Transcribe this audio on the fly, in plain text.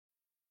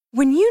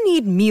When you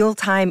need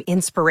mealtime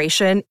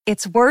inspiration,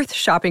 it's worth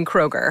shopping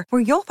Kroger,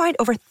 where you'll find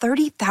over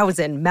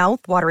 30,000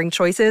 mouth-watering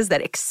choices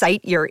that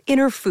excite your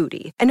inner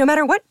foodie. And no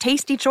matter what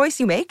tasty choice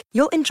you make,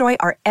 you'll enjoy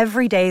our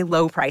everyday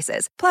low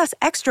prices, plus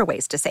extra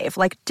ways to save,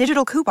 like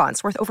digital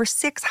coupons worth over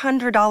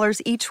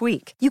 $600 each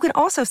week. You can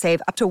also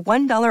save up to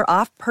 $1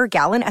 off per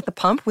gallon at the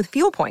pump with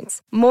fuel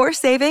points. More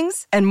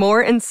savings and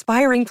more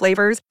inspiring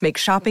flavors make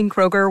shopping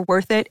Kroger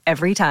worth it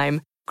every time.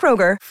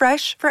 Kroger,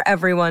 fresh for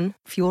everyone.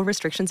 Fuel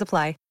restrictions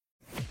apply.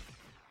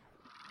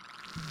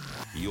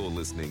 You're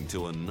listening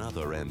to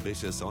another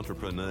ambitious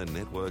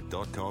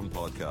EntrepreneurNetwork.com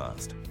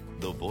podcast,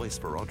 the voice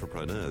for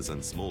entrepreneurs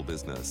and small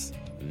business.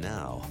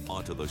 Now,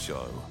 onto the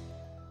show.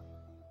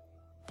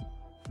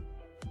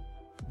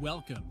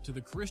 Welcome to the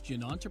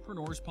Christian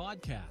Entrepreneurs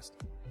Podcast,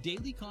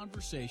 daily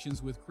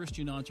conversations with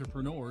Christian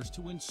entrepreneurs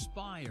to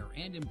inspire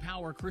and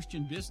empower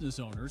Christian business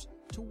owners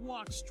to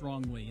walk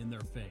strongly in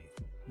their faith,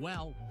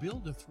 while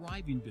build a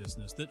thriving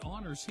business that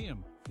honors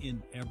Him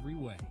in every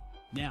way.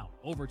 Now,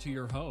 over to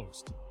your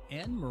host,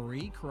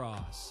 Anne-Marie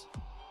Cross.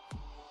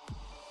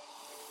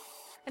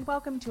 And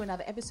welcome to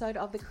another episode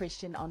of the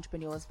Christian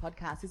Entrepreneurs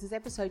Podcast. This is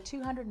episode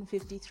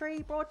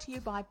 253, brought to you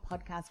by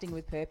Podcasting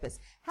with Purpose,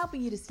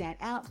 helping you to stand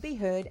out, be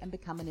heard, and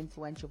become an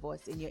influential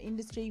voice in your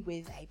industry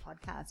with a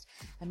podcast.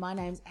 And my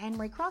name's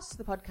Anne-Marie Cross,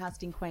 the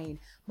podcasting queen.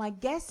 My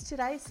guest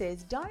today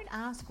says, don't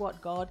ask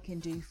what God can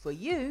do for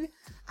you,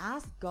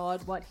 ask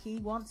God what He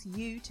wants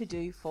you to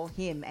do for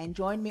Him. And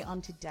join me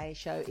on today's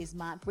show is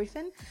Mark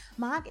Griffin.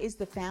 Mark is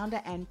the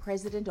founder and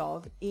president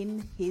of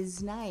In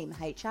His Name,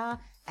 HR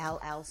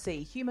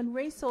LLC, human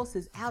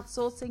resources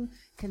outsourcing,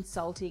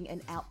 consulting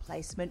and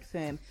outplacement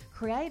firm,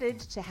 created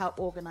to help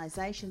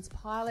organizations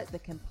pilot the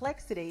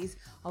complexities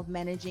of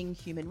managing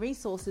human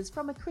resources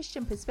from a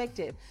Christian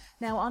perspective.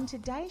 Now, on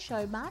today's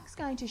show, Mark's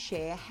going to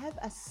share, have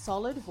a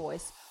solid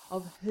voice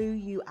of who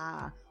you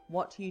are,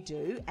 what you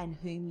do, and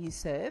whom you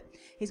serve.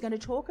 He's going to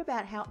talk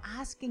about how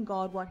asking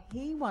God what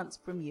He wants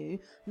from you,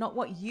 not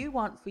what you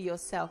want for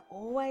yourself,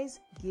 always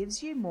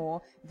gives you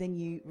more than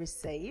you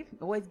receive,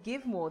 always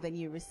give more than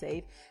you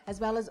receive, as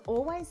well as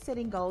always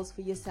setting goals for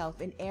yourself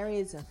in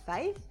areas of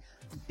faith,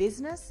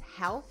 business,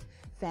 health,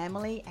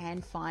 family,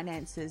 and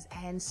finances,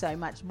 and so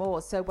much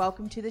more. So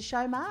welcome to the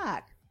show,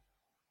 Mark.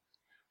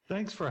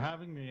 Thanks for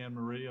having me,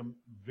 Anne-Marie. I'm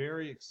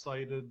very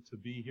excited to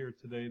be here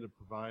today to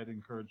provide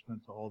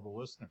encouragement to all the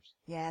listeners.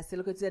 Yes,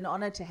 look, it's an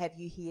honor to have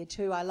you here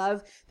too. I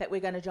love that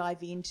we're going to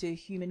dive into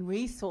human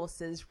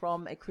resources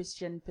from a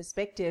Christian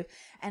perspective.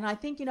 And I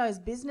think, as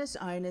business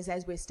owners,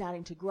 as we're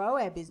starting to grow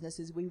our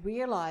businesses, we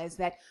realize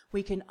that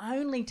we can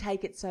only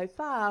take it so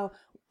far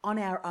on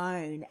our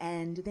own,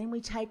 and then we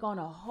take on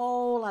a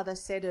whole other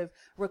set of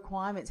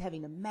requirements,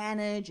 having to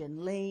manage and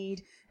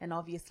lead and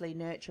obviously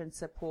nurture and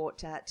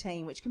support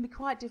team, which can be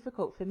quite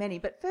difficult for many.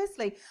 But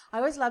firstly, I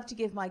always love to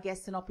give my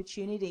guests an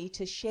opportunity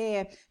to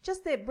share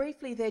just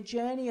briefly their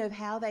journey of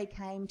how they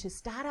came to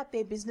start up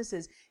their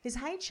businesses. Is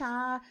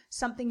HR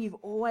something you've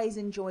always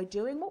enjoyed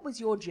doing? What was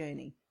your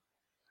journey?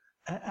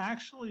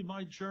 Actually,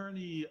 my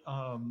journey,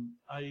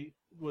 I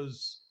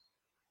was,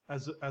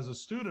 as a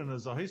student,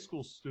 as a high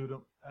school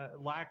student,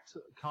 lacked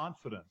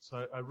confidence.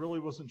 I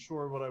really wasn't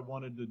sure what I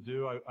wanted to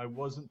do. I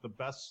wasn't the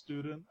best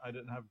student. I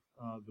didn't have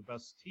the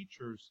best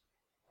teachers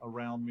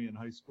around me in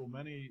high school.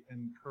 Many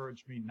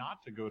encouraged me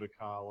not to go to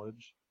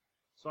college.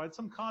 So I had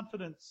some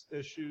confidence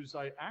issues.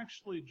 I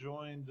actually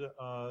joined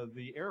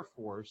the Air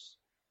Force,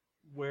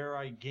 where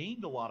I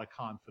gained a lot of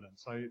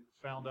confidence. I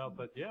found out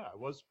that, I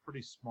was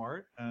pretty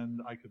smart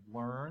and I could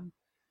learn,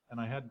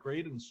 and I had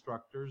great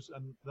instructors.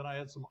 And then I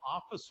had some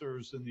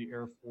officers in the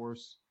Air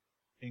Force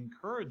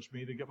encourage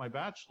me to get my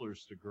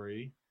bachelor's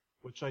degree,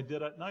 which I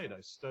did at night.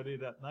 I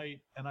studied at night,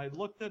 and I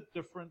looked at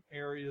different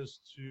areas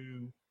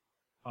to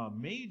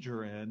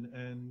major in,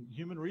 and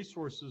human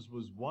resources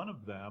was one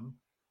of them.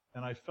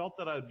 And I felt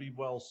that I'd be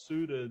well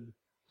suited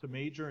to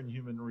major in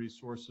human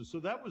resources.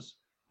 So that was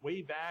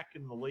way back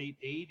in the late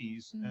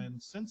 80s.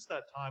 And since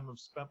that time, I've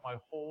spent my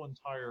whole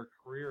entire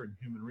career in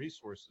human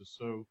resources.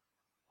 So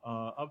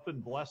I've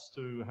been blessed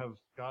to have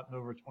gotten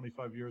over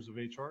 25 years of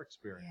HR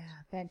experience.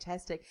 Yeah,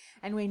 fantastic.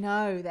 And we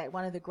know that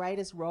one of the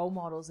greatest role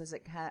models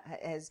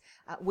as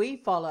we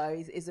follow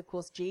is, of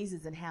course,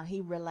 Jesus, and how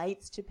He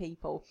relates to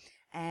people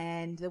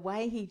and the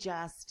way He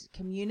just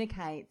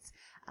communicates,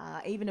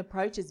 even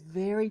approaches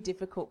very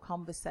difficult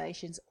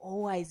conversations,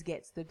 always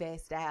gets the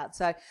best out.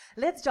 So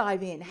let's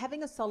dive in.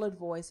 Having a solid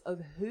voice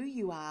of who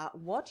you are,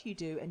 what you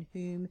do, and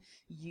whom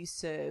you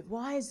serve.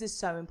 Why is this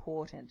so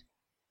important?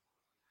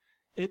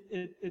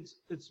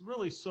 It's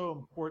really so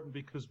important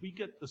because we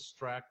get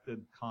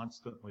distracted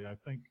constantly. I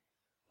think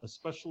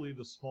especially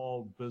the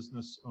small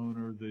business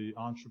owner, the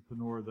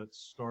entrepreneur that's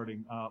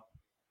starting up,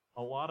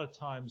 a lot of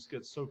times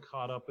gets so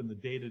caught up in the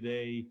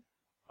day-to-day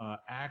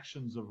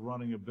actions of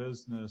running a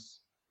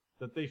business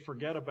that they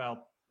forget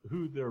about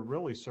who they're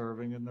really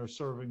serving, and they're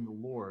serving the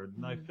Lord.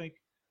 And I think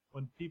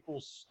when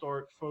people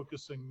start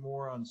focusing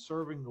more on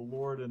serving the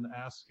Lord and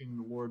asking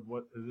the Lord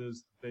what it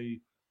is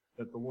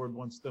that the Lord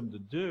wants them to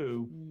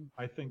do,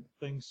 I think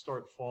things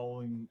start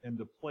falling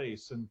into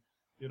place. And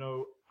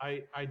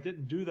I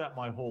didn't do that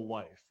my whole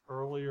life.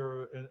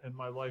 Earlier in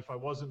my life, I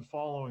wasn't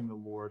following the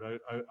Lord.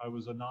 I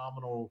was a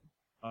nominal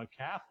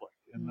Catholic,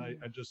 and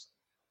I just,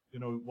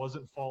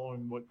 wasn't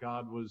following what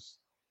God was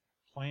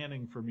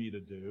planning for me to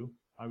do.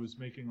 I was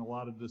making a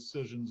lot of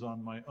decisions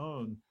on my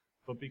own.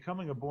 But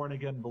becoming a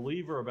born-again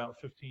believer about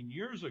 15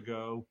 years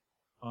ago,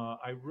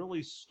 I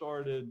really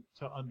started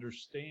to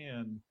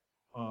understand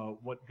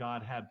what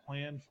God had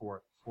planned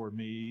for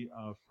me,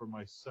 for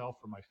myself,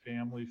 for my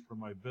family, for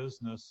my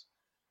business.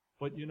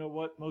 But you know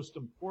what? Most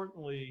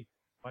importantly,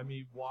 by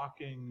me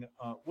walking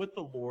with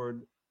the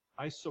Lord,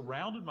 I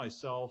surrounded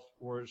myself,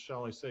 or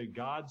shall I say,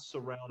 God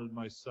surrounded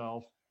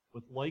myself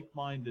with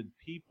like-minded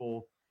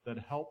people that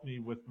helped me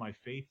with my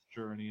faith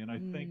journey. And I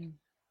think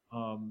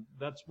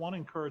that's one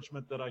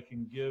encouragement that I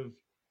can give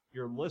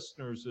your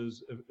listeners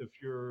is if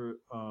you're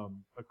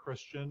a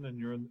Christian and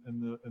you're in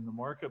the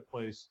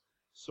marketplace,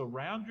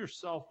 surround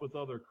yourself with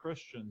other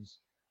Christians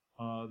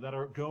that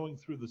are going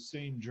through the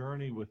same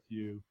journey with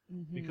you,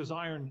 because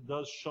iron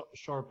does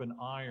sharpen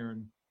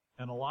iron,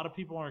 and a lot of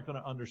people aren't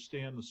going to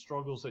understand the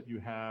struggles that you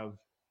have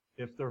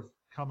if they're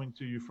coming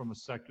to you from a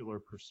secular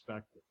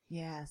perspective.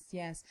 Yes,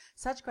 yes.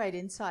 Such great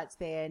insights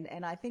there.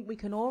 And I think we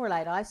can all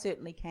relate. I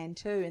certainly can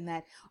too, in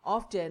that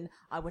often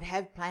I would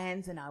have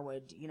plans and I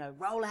would,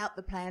 roll out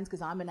the plans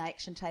because I'm an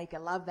action taker,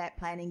 love that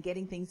planning,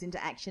 getting things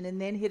into action,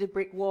 and then hit a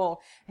brick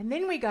wall. And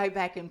then we go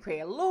back in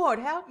prayer, Lord,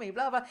 help me,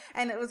 blah, blah.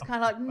 And it was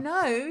kind of like,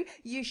 no,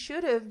 you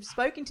should have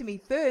spoken to me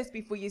first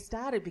before you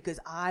started, because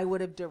I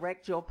would have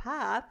directed your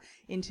path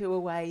into a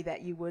way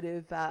that you would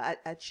have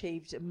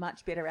achieved a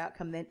much better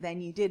outcome than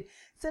you did.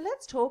 So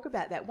let's talk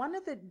about that. One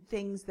of the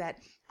things that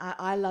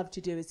I love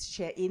to do is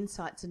share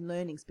insights and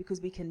learnings,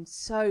 because we can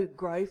so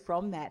grow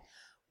from that.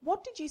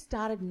 What did you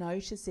started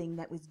noticing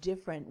that was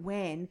different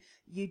when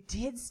you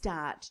did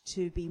start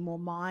to be more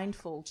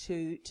mindful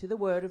to the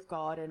Word of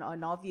God and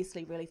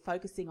obviously really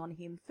focusing on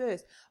Him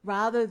first,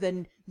 rather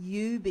than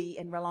you be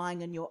and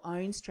relying on your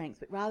own strength,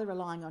 but rather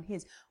relying on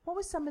His? What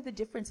were some of the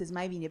differences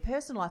maybe in your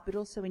personal life, but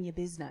also in your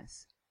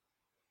business?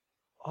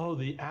 Oh,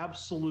 the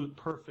absolute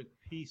perfect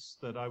peace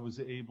that I was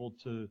able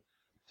to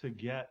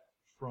get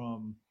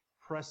from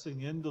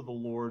pressing into the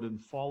Lord and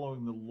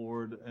following the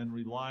Lord and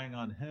relying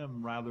on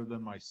Him rather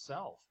than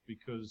myself,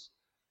 because,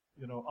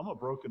 I'm a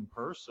broken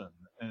person,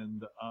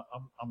 and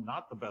I'm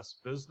not the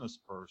best business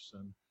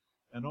person,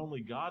 and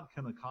only God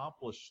can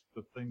accomplish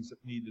the things that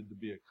needed to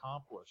be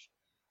accomplished.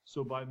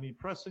 So by me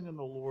pressing in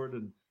the Lord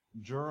and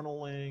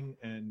journaling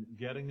and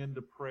getting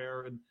into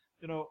prayer, and,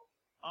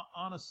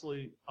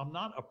 honestly, I'm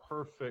not a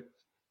perfect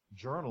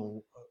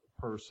journal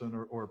person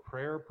or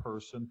prayer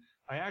person.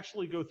 I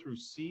actually go through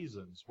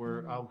seasons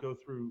where I'll go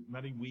through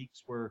many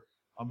weeks where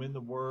I'm in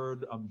the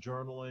Word, I'm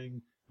journaling.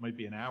 It might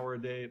be an hour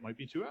a day, it might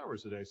be 2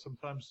 hours a day.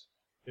 Sometimes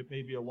it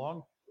may be a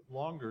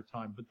longer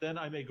time, but then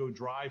I may go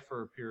dry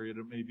for a period,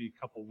 it may be a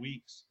couple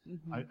weeks.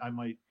 I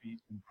might be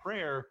in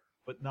prayer,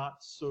 but not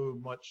so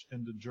much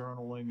into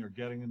journaling or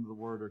getting into the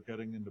Word or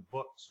getting into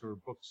books or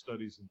book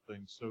studies and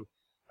things. So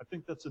I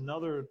think that's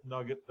another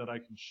nugget that I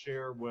can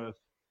share with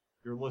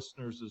your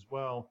listeners as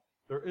well.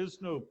 There is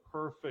no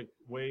perfect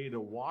way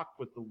to walk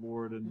with the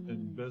Lord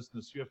in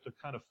business. You have to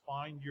kind of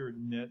find your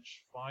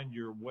niche, find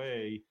your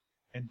way,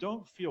 and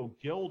don't feel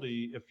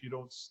guilty if you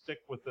don't stick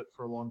with it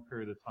for a long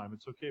period of time.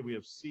 It's okay. We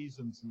have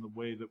seasons in the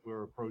way that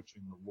we're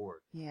approaching the Lord.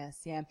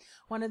 Yes, yeah.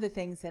 One of the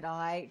things that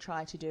I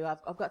try to do,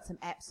 I've got some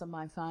apps on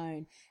my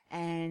phone,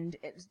 and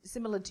it's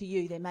similar to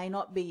you, there may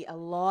not be a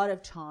lot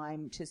of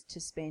time to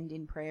spend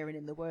in prayer and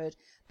in the Word,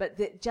 but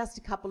just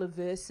a couple of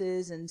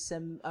verses and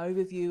some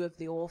overview of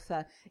the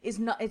author it's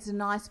a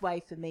nice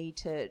way for me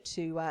to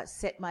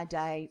set my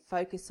day,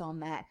 focus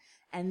on that.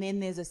 And then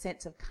there's a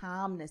sense of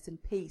calmness and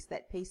peace,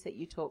 that peace that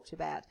you talked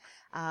about.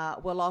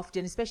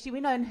 Often, especially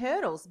we know in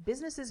hurdles,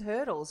 business is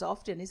hurdles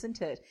often,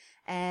 isn't it?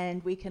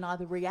 And we can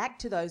either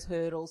react to those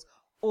hurdles,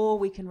 or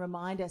we can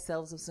remind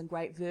ourselves of some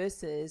great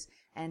verses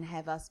and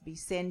have us be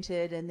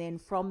centered. And then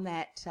from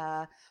that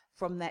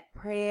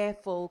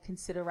prayerful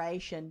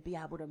consideration, be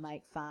able to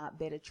make far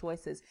better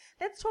choices.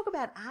 Let's talk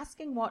about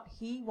asking what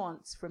He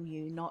wants from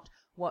you, not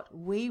what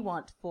we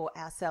want for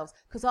ourselves.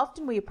 Because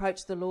often we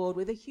approach the Lord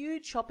with a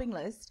huge shopping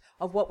list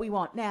of what we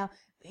want. Now,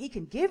 He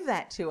can give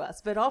that to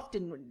us, but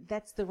often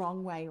that's the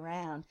wrong way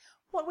around.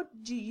 What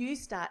do you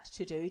start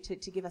to do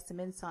to give us some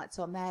insights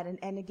on that?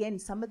 And again,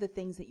 some of the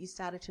things that you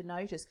started to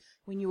notice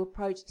when you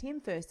approached Him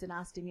first and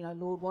asked Him,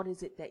 Lord, what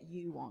is it that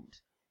you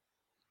want?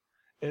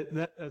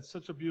 That's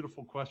such a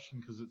beautiful question,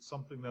 because it's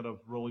something that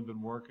I've really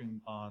been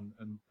working on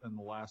in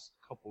the last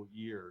couple of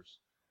years.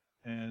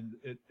 And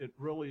it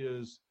really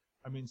is,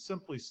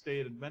 simply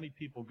stated, many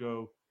people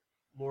go,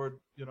 Lord,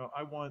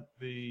 I want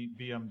the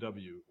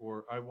BMW,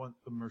 or I want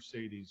the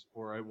Mercedes,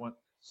 or I want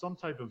some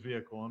type of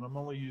vehicle. And I'm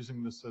only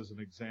using this as an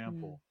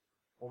example.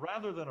 Well,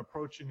 rather than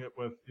approaching it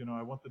with,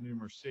 I want the new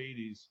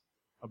Mercedes,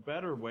 a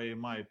better way, in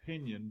my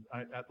opinion,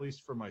 at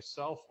least for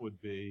myself,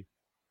 would be,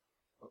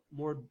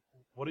 Lord,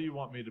 what do you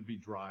want me to be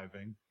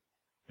driving?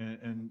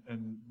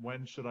 and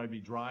when should I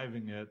be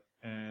driving it,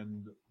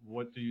 and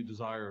what do you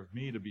desire of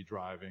me to be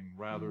driving,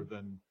 rather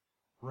than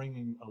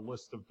bringing a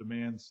list of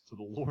demands to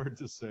the Lord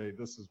to say,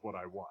 this is what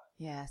I want.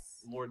 Yes.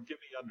 Lord, give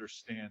me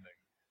understanding.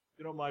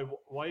 You know, my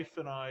wife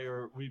and I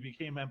we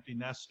became empty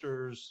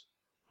nesters.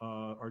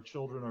 Our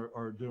children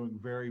are doing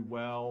very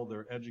well.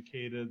 They're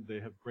educated. They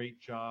have great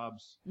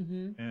jobs,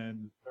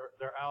 and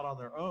they're out on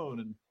their own.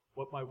 And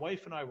what my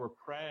wife and I were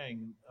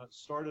praying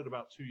started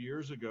about 2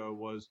 years ago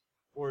was,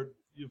 Lord,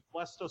 you've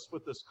blessed us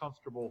with this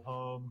comfortable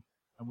home,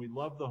 and we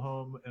love the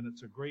home, and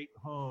it's a great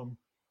home,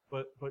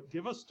 but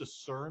give us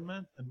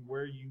discernment in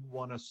where you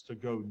want us to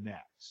go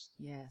next.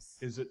 Yes.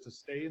 Is it to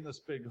stay in this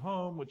big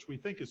home, which we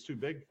think is too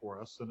big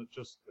for us, and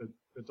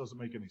it doesn't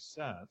make any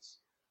sense?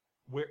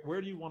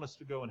 Where do you want us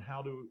to go, and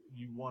how do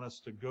you want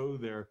us to go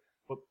there?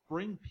 But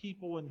bring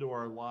people into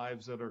our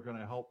lives that are going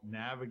to help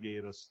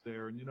navigate us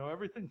there. And, you know,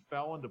 everything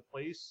fell into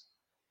place,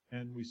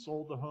 and we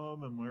sold the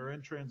home, and we're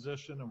in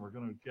transition, and we're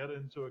going to get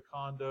into a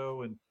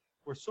condo, and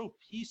we're so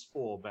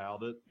peaceful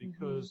about it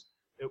because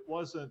it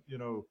wasn't, you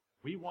know,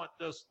 we want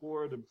this,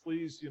 Lord, and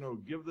please, you know,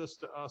 give this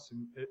to us.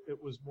 And it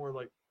was more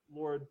like,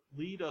 Lord,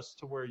 lead us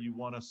to where you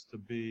want us to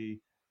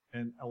be,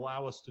 and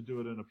allow us to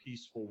do it in a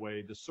peaceful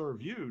way to serve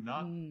you,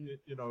 not,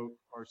 you know,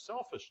 our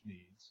selfish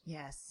needs.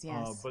 Yes.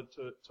 But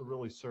to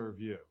really serve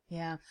you.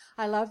 Yeah,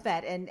 I love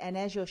that. And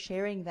as you're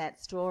sharing that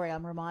story,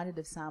 I'm reminded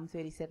of Psalm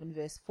 37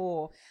 verse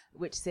 4,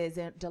 which says,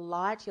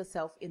 delight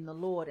yourself in the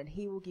Lord, and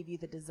he will give you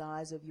the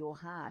desires of your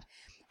heart.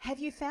 Have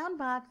you found,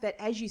 Mark, that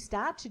as you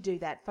start to do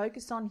that,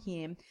 focus on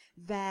him,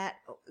 that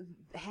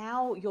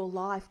how your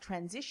life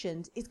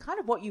transitions is kind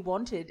of what you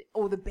wanted,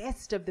 or the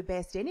best of the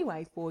best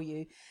anyway for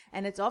you?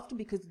 And it's often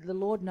because the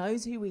Lord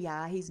knows who we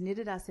are. He's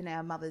knitted us in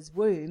our mother's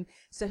womb,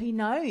 so he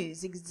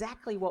knows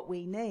exactly what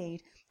we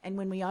need. And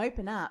when we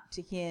open up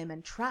to him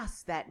and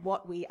trust that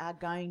what we are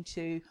going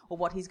to, or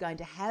what he's going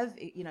to have,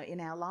 you know,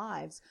 in our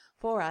lives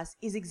for us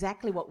is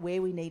exactly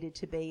where we needed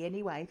to be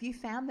anyway. Have you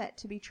found that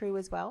to be true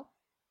as well?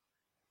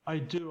 I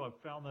do. I've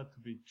found that to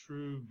be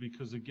true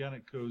because, again,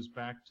 it goes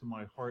back to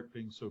my heart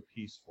being so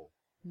peaceful.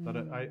 That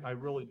I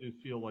really do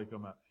feel like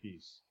I'm at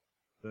peace.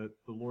 That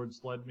the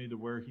Lord's led me to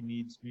where he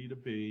needs me to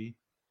be.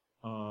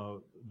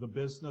 The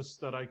business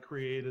that I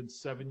created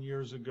 7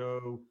 years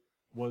ago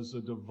was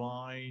a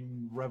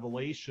divine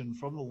revelation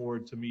from the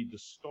Lord to me to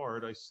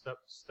start. I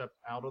stepped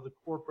out of the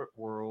corporate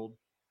world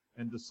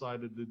and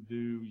decided to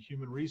do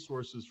human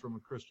resources from a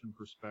Christian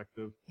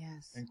perspective.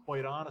 Yes. And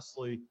quite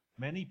honestly,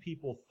 many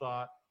people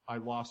thought I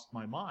lost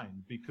my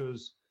mind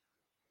because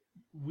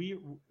we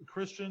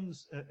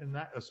Christians, in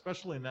that,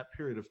 especially in that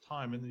period of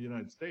time in the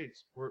United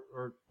States, were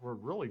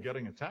really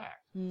getting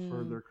attacked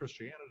for their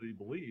Christianity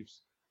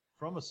beliefs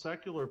from a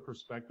secular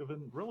perspective,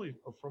 and really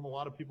from a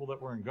lot of people that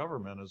were in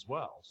government as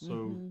well.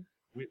 So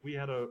we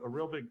had a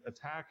real big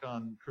attack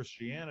on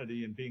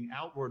Christianity and being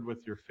outward with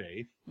your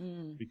faith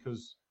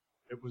because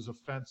it was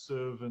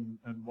offensive and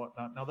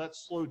whatnot. Now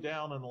that's slowed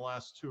down in the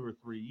last 2 or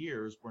 3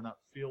 years. We're not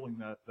feeling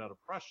that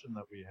oppression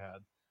that we had.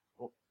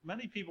 Well,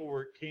 many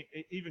people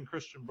even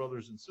Christian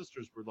brothers and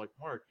sisters were like,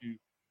 Mark, you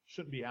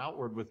shouldn't be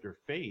outward with your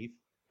faith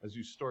as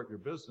you start your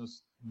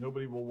business.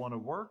 Nobody will want to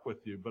work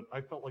with you. But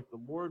I felt like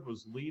the Lord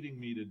was leading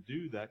me to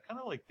do that, kind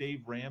of like Dave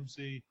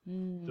Ramsey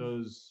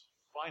does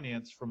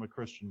finance from a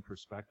Christian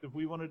perspective.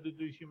 We wanted to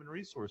do human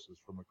resources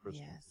from a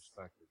Christian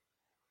perspective.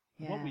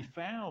 Yeah. What we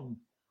found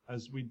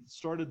as we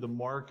started the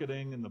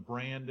marketing and the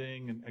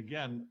branding, and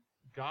again,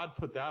 God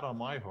put that on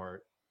my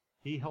heart.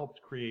 He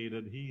helped create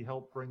it. He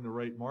helped bring the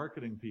right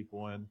marketing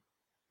people in.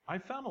 I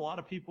found a lot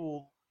of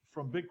people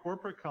from big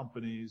corporate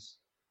companies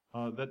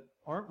that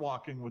aren't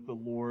walking with the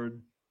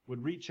Lord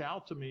would reach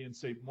out to me and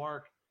say,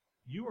 Mark,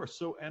 you are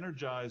so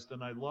energized,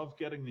 and I love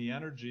getting the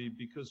energy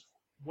because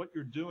what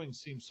you're doing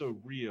seems so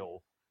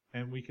real,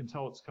 and we can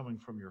tell it's coming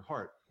from your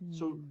heart.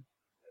 So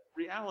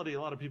reality,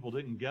 a lot of people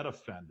didn't get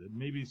offended.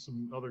 Maybe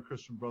some other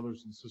Christian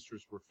brothers and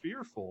sisters were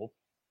fearful,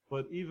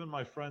 but even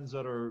my friends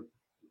that are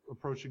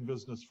approaching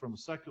business from a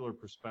secular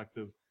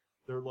perspective,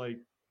 they're like,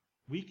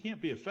 we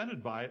can't be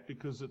offended by it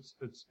because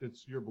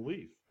it's your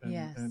belief,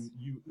 and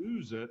you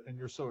ooze it, and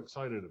you're so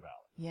excited about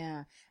it.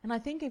 Yeah, and I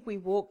think if we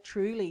walk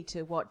truly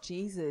to what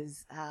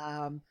Jesus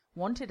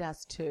wanted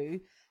us to,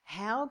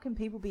 how can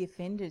people be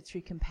offended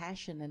through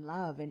compassion and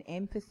love and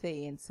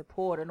empathy and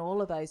support and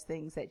all of those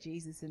things that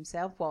Jesus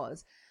himself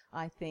was?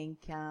 I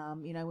think,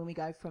 when we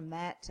go from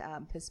that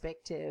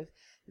perspective,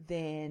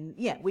 then,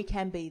 we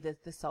can be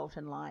the salt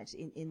and light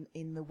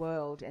in the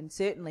world, and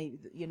certainly,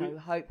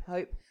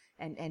 hope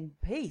and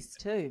peace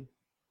too.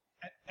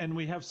 And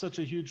we have such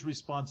a huge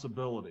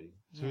responsibility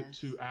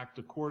to act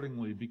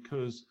accordingly,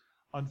 because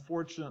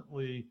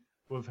unfortunately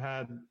we've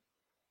had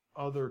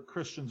other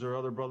Christians or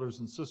other brothers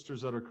and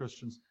sisters that are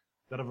Christians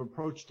that have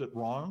approached it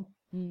wrong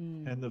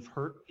and they've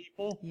hurt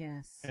people.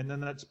 Yes. And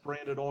then that's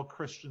branded all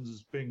Christians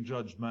as being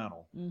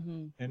judgmental.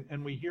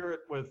 And we hear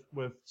it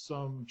with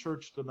some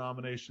church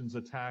denominations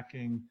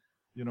attacking,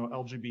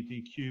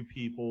 LGBTQ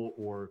people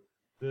or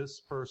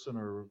this person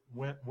or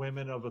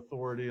women of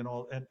authority and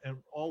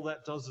all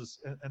that does is,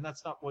 and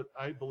that's not what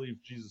I believe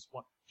Jesus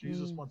wants.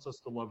 Jesus wants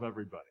us to love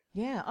everybody.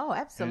 Yeah. Oh,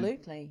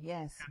 absolutely.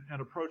 Yes.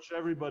 And approach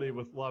everybody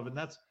with love. And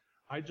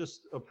I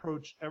just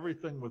approach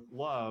everything with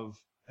love.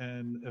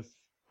 And if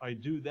I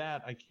do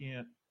that, I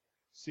can't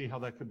see how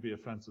that could be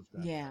offensive to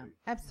anybody. Yeah,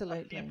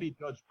 absolutely. I can't be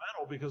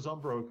judgmental because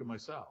I'm broken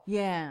myself.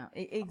 Yeah,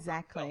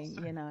 exactly.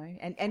 You know,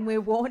 and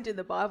we're warned in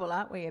the Bible,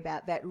 aren't we,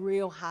 about that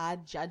real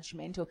hard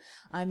judgmental.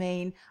 I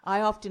mean,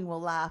 I often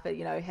will laugh at,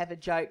 have a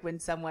joke when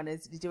someone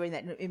is doing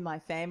that in my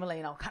family,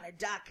 and I'll kind of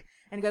duck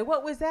and go,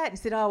 "What was that?" And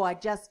said, "Oh, I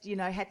just,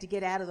 had to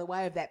get out of the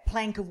way of that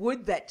plank of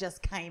wood that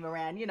just came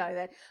around."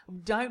 That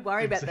don't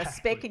worry about the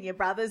speck in your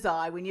brother's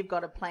eye when you've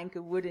got a plank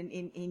of wood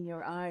in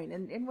your own.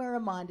 And we're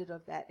reminded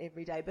of that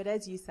every day. But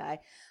as you say,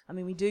 I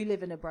mean, we do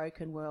live in a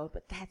broken world,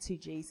 but that's who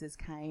Jesus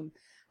came,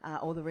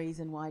 or the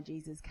reason why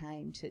Jesus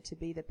came, to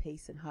be the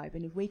peace and hope.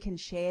 And if we can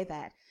share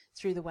that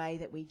through the way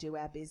that we do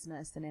our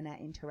business and in our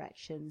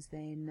interactions,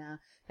 then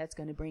that's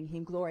going to bring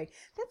him glory.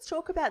 Let's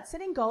talk about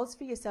setting goals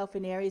for yourself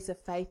in areas of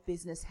faith,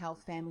 business,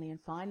 health, family,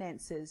 and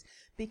finances,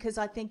 because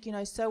I think,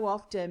 so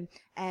often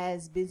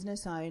as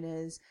business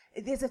owners,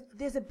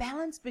 there's a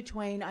balance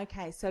between,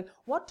 okay, so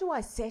what do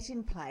I set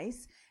in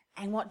place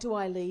and what do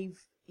I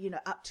leave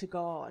up to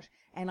God?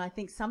 And I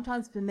think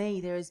sometimes for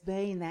me, there has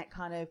been that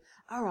kind of,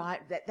 all right,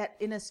 that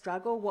inner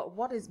struggle.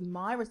 What is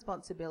my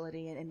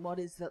responsibility and what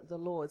is the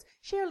Lord's?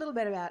 Share a little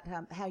bit about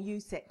how you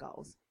set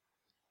goals.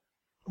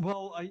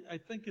 Well, I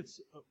think it's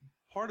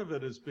part of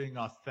it is being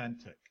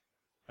authentic.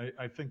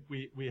 I think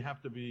we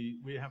have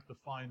to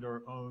find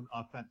our own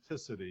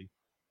authenticity.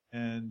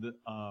 And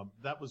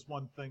that was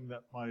one thing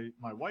that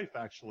my wife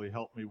actually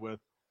helped me with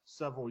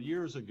several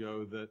years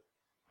ago, that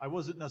I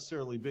wasn't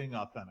necessarily being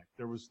authentic.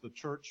 There was the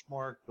church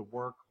mark, the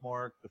work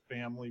mark, the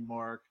family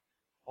mark,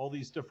 all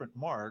these different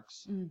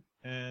marks,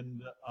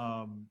 and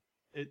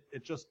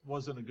it just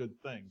wasn't a good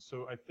thing.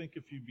 So I think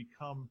if you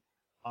become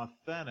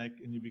authentic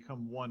and you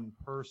become one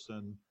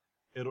person,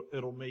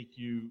 it'll make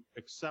you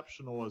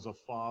exceptional as a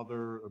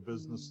father, a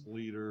business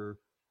leader,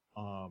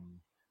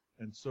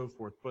 and so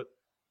forth. But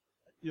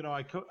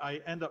I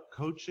end up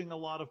coaching a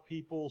lot of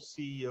people,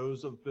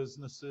 CEOs of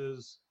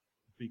businesses,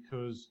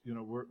 because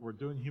we're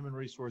doing human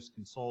resource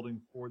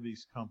consulting for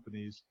these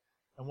companies.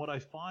 And what I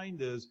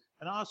find is,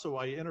 and also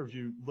I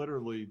interview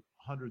literally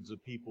hundreds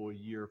of people a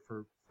year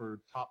for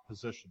top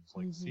positions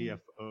like CFO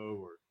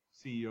or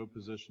CEO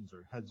positions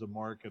or heads of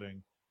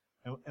marketing.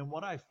 And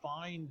what I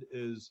find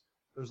is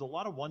there's a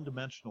lot of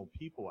one-dimensional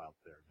people out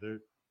there.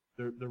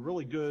 They're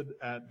really good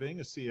at being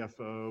a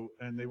CFO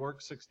and they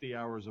work 60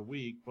 hours a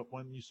week, but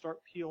when you start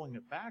peeling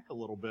it back a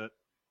little bit,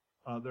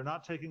 they're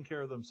not taking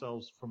care of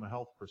themselves from a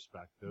health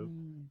perspective.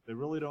 They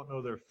really don't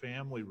know their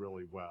family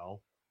really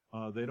well.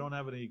 They don't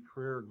have any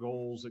career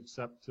goals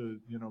except to,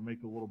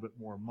 make a little bit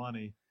more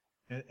money.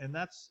 And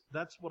that's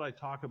what I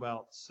talk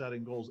about,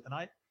 setting goals. And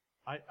I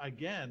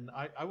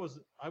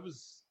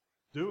was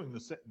doing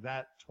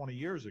that 20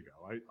 years ago.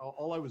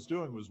 All I was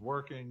doing was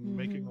working,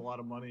 making a lot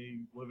of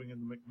money, living in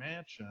the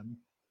McMansion,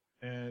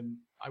 and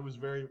I was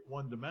very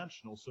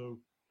one-dimensional. So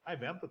I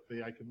have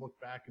empathy. I can look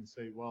back and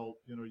say, well,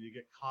 you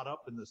get caught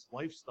up in this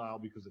lifestyle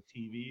because of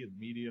TV and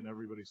media and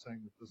everybody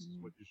saying that this is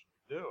what you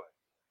should be doing.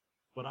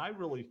 But I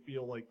really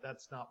feel like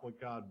that's not what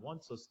God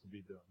wants us to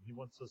be doing. He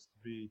wants us to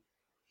be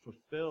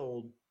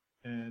fulfilled,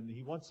 and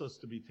he wants us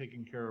to be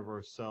taking care of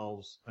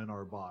ourselves and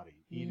our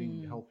body,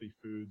 eating healthy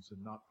foods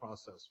and not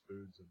processed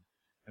foods,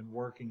 and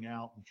working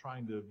out and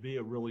trying to be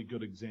a really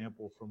good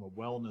example from a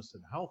wellness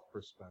and health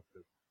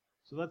perspective.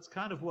 So that's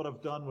kind of what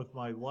I've done with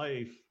my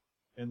life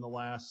in the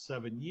last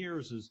 7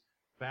 years, is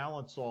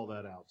balance all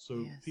that out.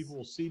 So people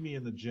will see me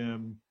in the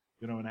gym,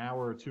 an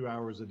hour or 2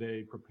 hours a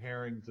day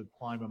preparing to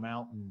climb a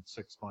mountain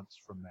 6 months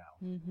from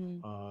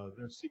now.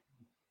 They're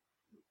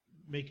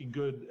making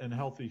good and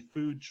healthy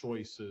food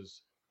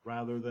choices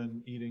rather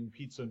than eating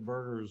pizza and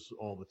burgers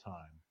all the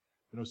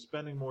time.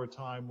 Spending more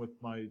time with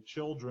my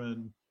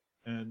children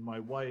and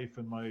my wife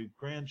and my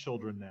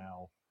grandchildren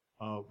now,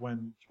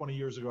 when 20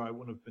 years ago I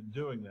wouldn't have been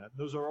doing that.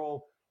 Those are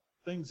all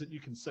things that you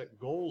can set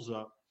goals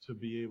up to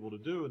be able to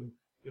do, and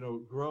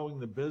growing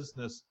the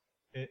business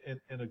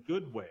in a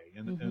good way,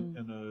 in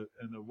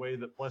a way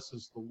that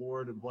blesses the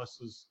Lord and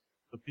blesses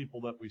the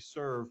people that we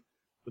serve.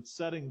 But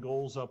setting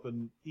goals up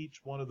in each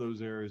one of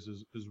those areas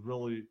is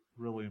really,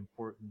 really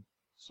important,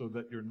 so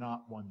that you're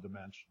not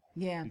one-dimensional.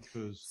 Yeah,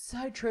 because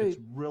so true. It's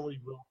really.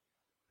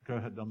 Go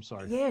ahead. I'm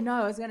sorry. Yeah, no,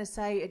 I was going to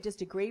say, I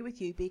just agree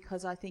with you,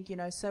 because I think,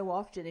 so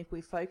often if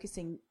we're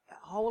focusing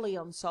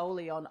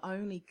solely on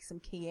only some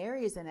key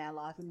areas in our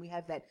life, and we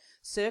have that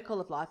circle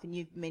of life, and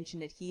you've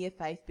mentioned it here,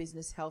 faith,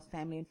 business, health,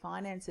 family, and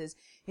finances,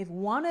 if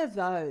one of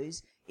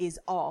those is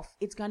off,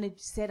 it's going to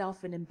set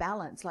off an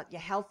imbalance, like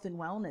your health and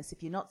wellness.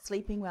 If you're not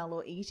sleeping well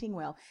or eating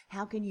well,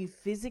 how can you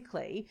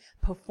physically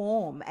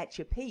perform at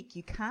your peak?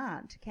 You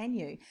can't, can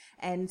you?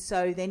 And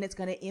so then it's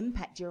going to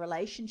impact your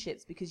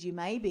relationships, because you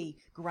may be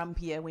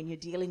grumpier when you're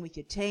dealing with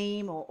your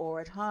team or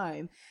at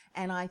home.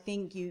 And I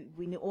think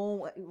we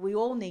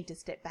all need to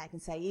step back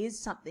and say, is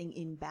something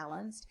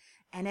imbalanced?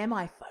 And am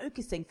I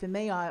focusing? For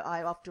me,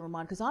 I often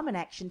remind, because I'm an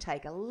action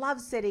taker,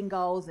 love setting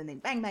goals and then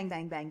bang, bang,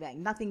 bang, bang,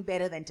 bang. Nothing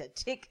better than to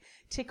tick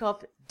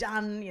off,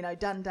 done,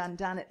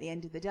 done at the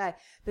end of the day.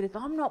 But if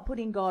I'm not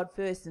putting God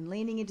first and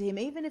leaning into him,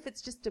 even if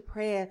it's just a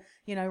prayer,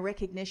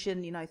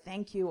 recognition,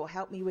 thank you or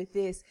help me with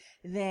this,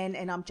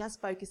 and I'm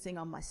just focusing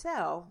on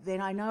myself,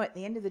 then I know at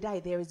the end of the day,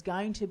 there is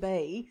going to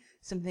be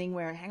something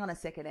where, hang on a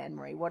second,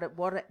 Anne-Marie,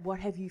 what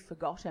have you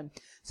forgotten?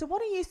 So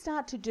what do you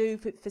start to do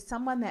for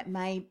someone that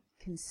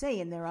can see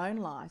in their own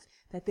life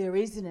that there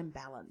is an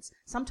imbalance?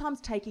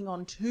 Sometimes taking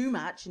on too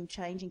much and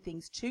changing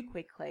things too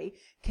quickly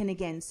can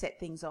again set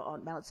things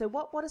on balance. So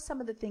what are some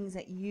of the things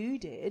that you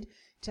did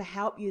to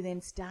help you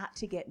then start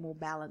to get more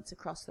balance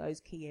across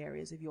those key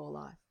areas of your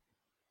life?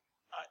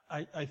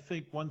 I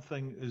think one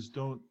thing is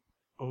don't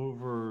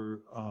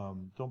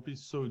be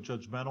so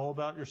judgmental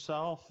about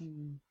yourself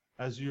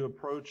as you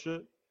approach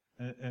it,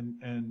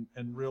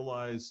 and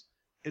realize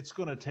it's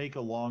going to take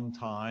a long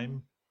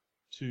time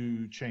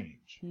to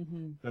change,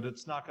 that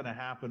it's not going to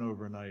happen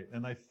overnight.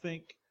 And I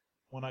think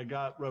when I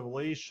got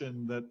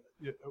revelation that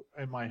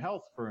in my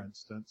health, for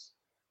instance,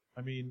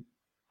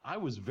 I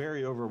was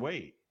very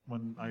overweight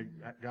when I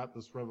got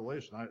this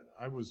revelation.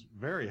 I was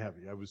very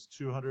heavy. I was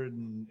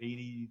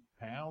 280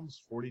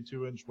 pounds,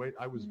 42-inch weight.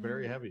 I was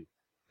very heavy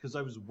because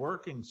I was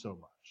working so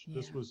much. Yeah.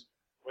 This was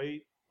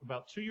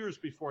about 2 years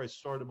before I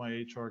started my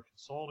HR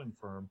consulting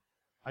firm.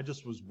 I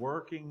just was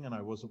working and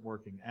I wasn't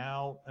working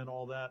out and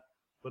all that.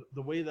 But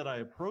the way that I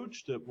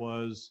approached it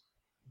was,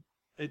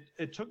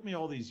 it took me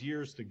all these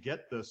years to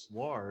get this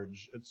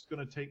large. It's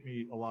going to take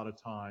me a lot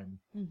of time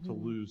to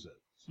lose it.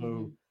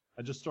 So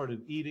I just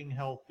started eating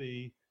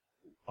healthy,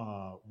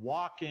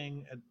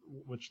 walking,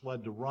 which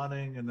led to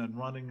running, and then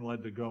running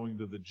led to going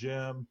to the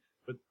gym.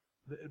 But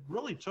it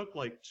really took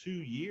like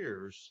 2.5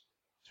 years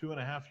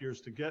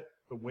to get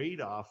the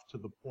weight off to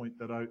the point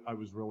that I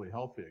was really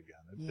healthy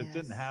again. It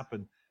didn't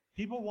happen.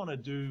 People want to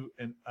do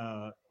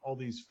all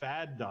these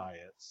fad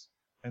diets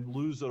and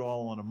lose it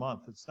all in a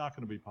month. It's not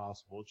going to be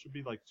possible. It should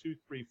be like 2,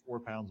 3, 4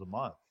 pounds a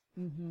month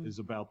is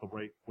about the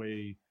right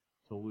way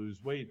to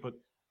lose weight. But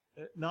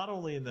not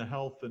only in the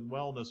health and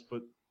wellness,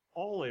 but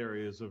all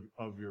areas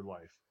of your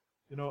life.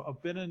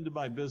 I've been into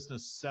my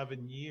business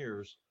 7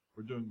 years.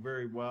 We're doing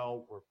very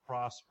well. We're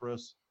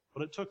prosperous,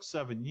 but it took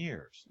 7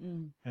 years.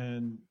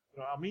 And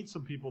I'll meet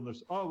some people and they're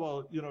saying, oh,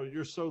 well,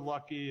 you're so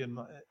lucky. And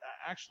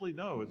actually,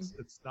 no,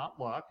 it's not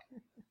luck.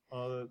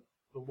 The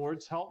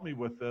Lord's helped me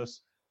with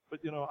this. But,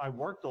 I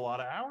worked a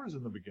lot of hours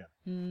in the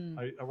beginning.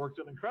 I worked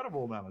an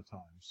incredible amount of time.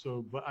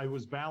 But I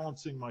was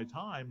balancing my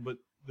time, but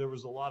there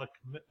was a lot of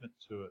commitment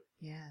to it.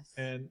 Yes.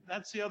 And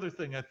that's the other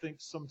thing. I think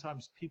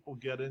sometimes people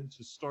get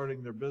into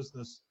starting their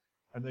business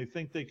and they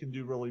think they can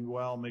do really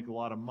well, make a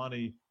lot of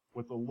money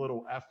with a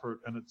little effort.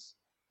 And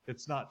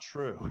it's not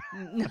true.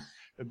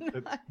 It's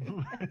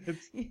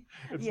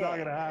not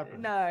going to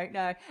happen.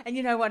 No. And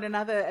you know what?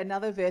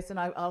 Another verse, and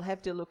I'll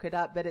have to look it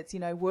up, but it's,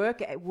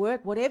 work,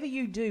 whatever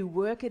you do,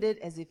 work at it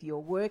as if you're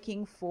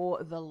working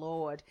for the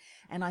Lord.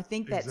 And I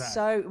think that's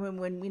so,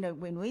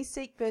 when we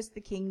seek first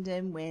the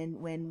kingdom,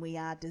 when we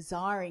are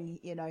desiring,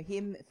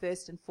 him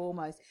first and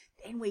foremost,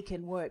 then we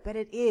can work. But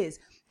it is.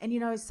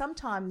 And,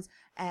 sometimes,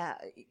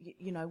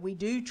 we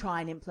do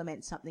try and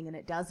implement something and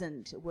it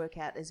doesn't work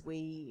out as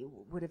we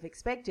would have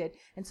expected.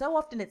 And so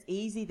often it's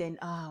easy then,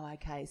 oh,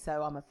 okay,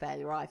 so I'm a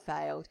failure, I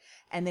failed.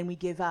 And then we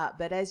give up.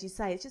 But as you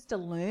say, it's just a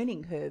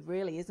learning curve,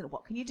 really, isn't it?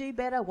 What can you do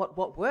better?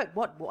 What worked?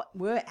 What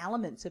were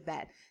elements of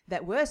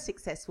that were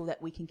successful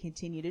that we can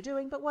continue to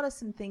doing? But what are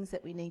some things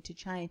that we need to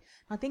change?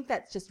 I think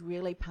that's just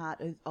really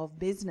part of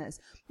business.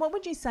 What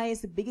would you say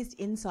is the biggest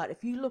insight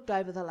if you looked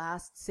over the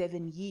last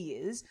 7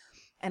 years?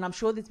 And I'm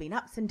sure there's been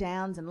ups and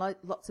downs and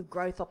lots of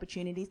growth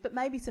opportunities, but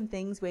maybe some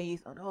things where you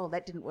thought, oh,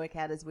 that didn't work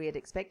out as we had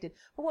expected.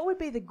 But what would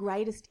be the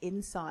greatest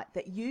insight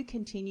that you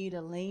continue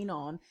to lean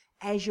on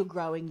as you're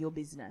growing your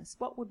business?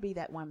 What would be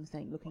that one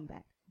thing looking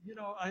back?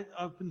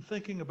 I've been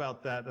thinking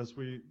about that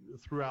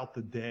throughout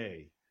the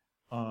day,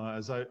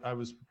 as I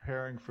was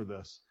preparing for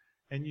this.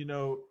 And,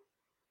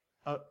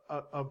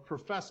 I've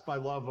professed my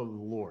love of the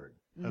Lord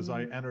as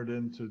I entered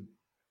into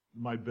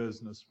my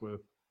business with,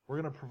 we're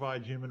going to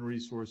provide human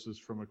resources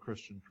from a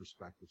Christian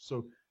perspective.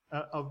 So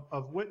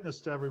I've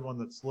witnessed to everyone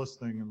that's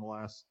listening in the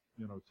last,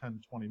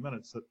 10, 20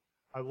 minutes that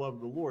I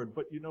love the Lord.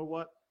 But you know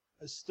what?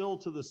 Still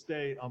to this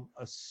day, I'm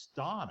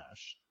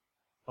astonished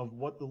of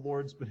what the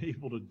Lord's been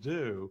able to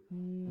do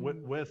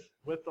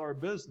with our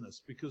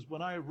business. Because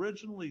when I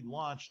originally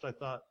launched, I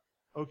thought,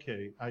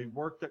 okay, I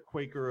worked at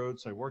Quaker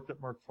Oats, I worked at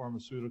Merck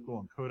Pharmaceutical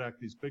and Kodak,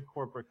 these big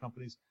corporate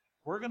companies.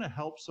 We're going to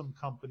help some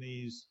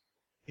companies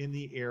in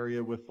the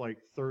area with like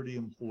 30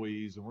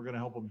 employees, and we're going to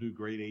help them do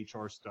great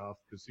HR stuff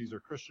because these are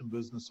Christian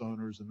business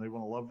owners and they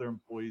want to love their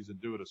employees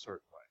and do it a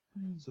certain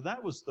way. So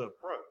that was the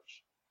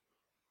approach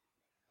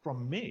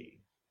from me.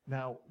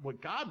 Now,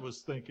 what God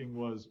was thinking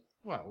was,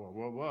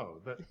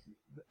 whoa,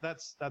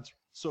 that's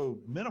so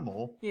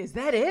minimal. Is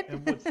that it?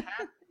 And what's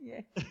happening?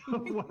 Yeah.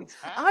 What's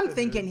I'm happened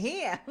thinking is-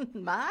 here,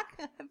 Mark.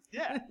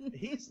 Yeah,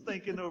 he's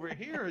thinking over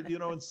here,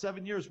 in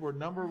 7 years, we're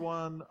number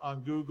one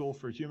on Google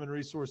for human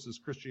resources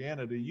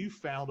Christianity. You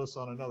found us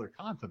on another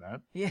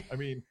continent. Yeah. I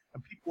mean,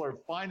 and people are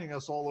finding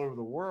us all over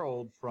the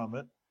world from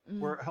it.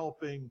 We're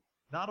helping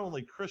not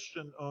only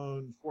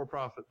Christian-owned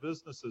for-profit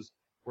businesses,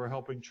 we're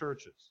helping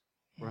churches.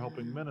 We're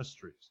helping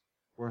ministries.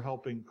 We're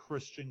helping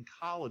Christian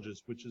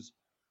colleges, which is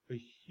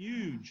a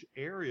huge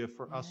area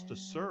for us to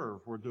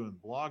serve. We're doing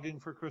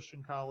blogging for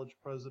Christian college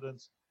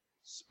presidents,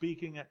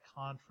 speaking at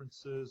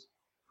conferences,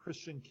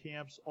 Christian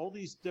camps, all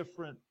these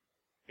different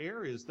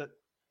areas that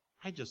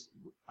I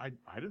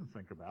didn't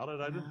think about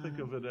it. I didn't think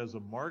of it as a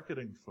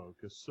marketing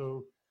focus.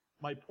 So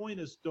my point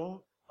is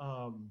don't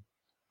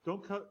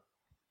cut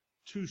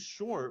too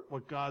short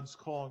what God's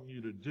calling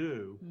you to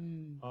do,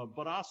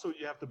 but also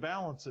you have to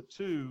balance it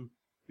too,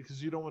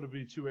 because you don't want to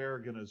be too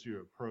arrogant as you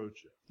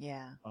approach it.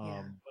 Yeah.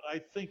 But I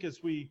think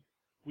as we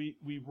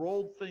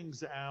rolled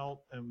things out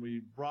and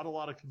we brought a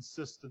lot of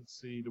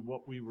consistency to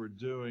what we were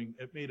doing,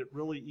 it made it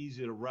really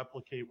easy to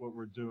replicate what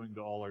we're doing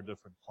to all our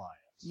different clients.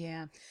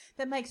 Yeah,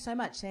 that makes so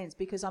much sense,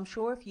 because I'm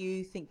sure if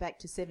you think back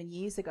to 7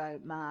 years ago,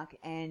 Mark,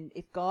 and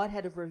if God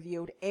had have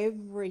revealed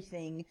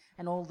everything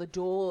and all the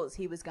doors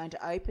he was going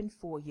to open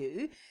for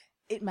you,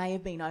 it may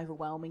have been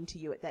overwhelming to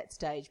you at that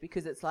stage,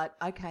 because it's like,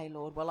 okay,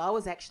 Lord, well, I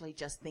was actually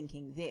just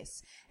thinking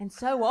this. And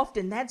so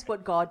often that's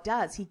what God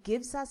does. He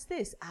gives us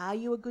this. Are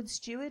you a good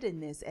steward in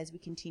this as we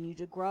continue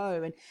to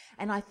grow?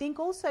 And I think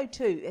also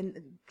too, and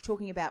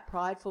talking about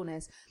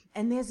pridefulness,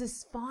 and there's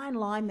this fine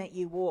line that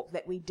you walk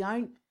that we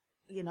don't,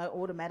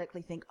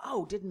 automatically think,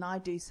 oh, didn't I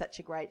do such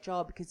a great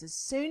job? Because as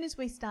soon as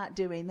we start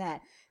doing that,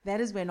 that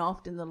is when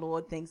often the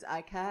Lord thinks,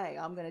 okay,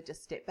 I'm going to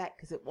just step back,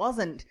 because it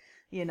wasn't,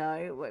 we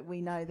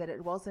know that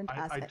it wasn't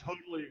us. I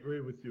totally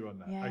agree with you on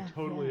that. Yeah, I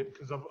totally,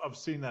 because I've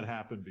seen that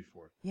happen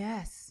before.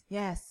 Yes.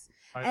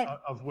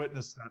 I've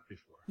witnessed that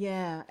before.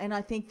 Yeah, and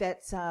I think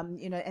that's,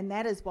 and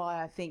that is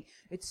why I think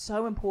it's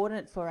so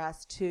important for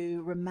us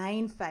to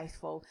remain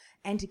faithful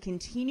and to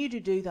continue to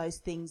do those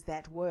things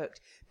that worked.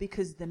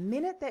 Because the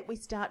minute that we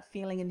start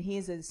feeling, and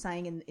here's a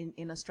saying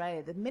in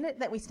Australia, the minute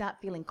that we start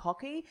feeling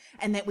cocky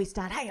and that we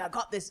start, hey, I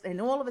got this,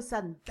 and all of a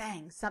sudden,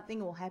 bang,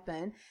 something will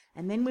happen.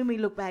 And then when we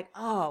look back,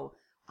 oh,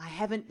 I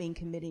haven't been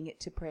committing it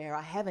to prayer.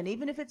 I haven't,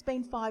 even if it's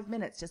been 5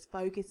 minutes, just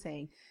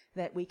focusing,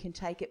 that we can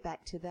take it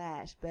back to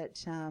that.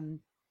 But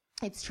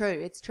it's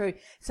true.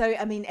 So,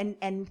 I mean,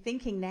 and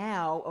thinking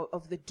now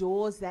of the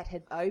doors that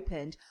have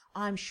opened,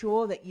 I'm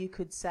sure that you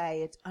could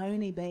say it's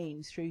only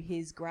been through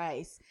his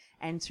grace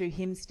and through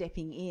him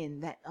stepping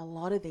in that a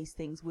lot of these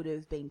things would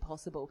have been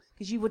possible,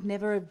 because you would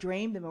never have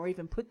dreamed them or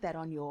even put that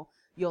on your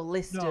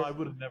list. No, I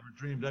would have never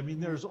dreamed. I mean,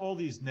 there's all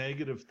these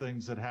negative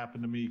things that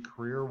happened to me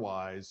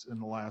career-wise in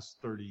the last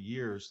 30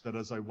 years that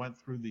as I went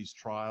through these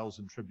trials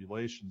and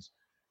tribulations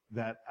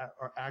that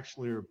are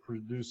actually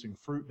producing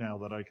fruit now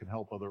that I can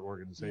help other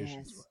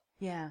organizations with.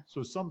 Yeah.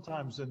 So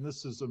sometimes, and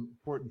this is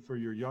important for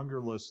your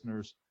younger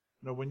listeners,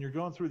 when you're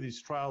going through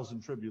these trials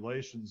and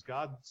tribulations,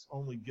 God's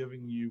only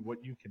giving you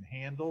what you can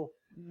handle.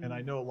 And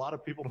I know a lot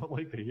of people don't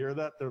like to hear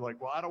that. They're like,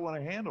 well, I don't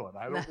want to handle it.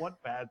 I don't want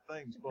bad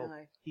things. Well,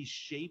 he's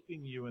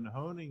shaping you and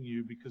honing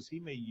you because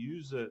he may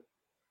use it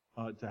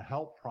to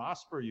help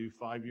prosper you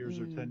 5 years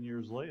or 10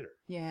 years later.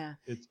 Yeah.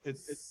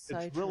 It's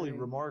so really true.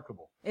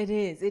 remarkable. It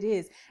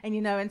is. And,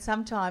 and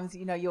sometimes,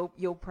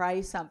 you'll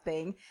pray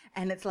something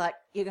and it's like,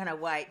 you're going to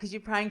wait because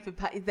you're praying for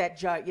that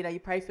joke, you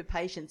pray for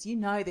patience.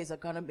 There's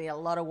going to be a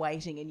lot of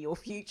waiting in your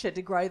future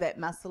to grow that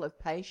muscle of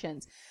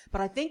patience.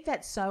 But I think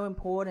that's so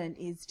important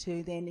is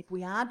to then, if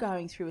we are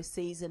going through a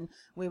season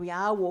where we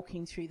are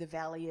walking through the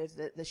valley of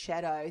the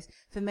shadows,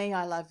 for me,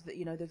 I love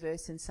the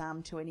verse in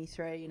Psalm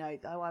 23,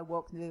 though I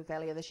walk through the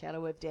valley of the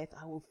shadow of death,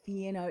 I will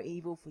fear no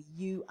evil, for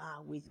you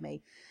are with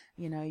me.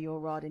 Your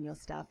rod and your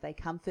staff, they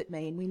comfort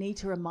me. And we need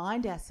to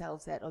remind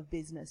ourselves that of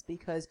business,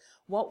 because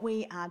what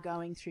we are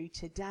going through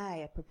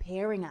today are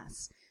preparing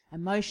us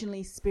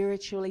emotionally,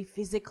 spiritually,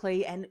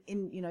 physically, and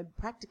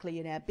practically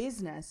in our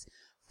business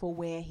for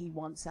where he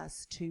wants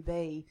us to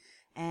be.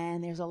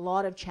 And there's a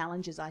lot of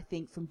challenges, I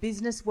think, from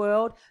business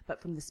world, but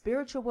from the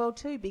spiritual world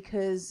too,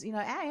 because,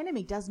 our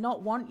enemy does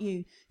not want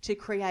you to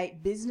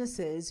create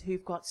businesses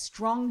who've got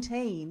strong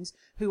teams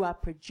who are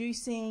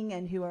producing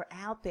and who are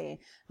out there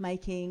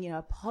making,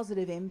 a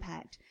positive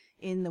impact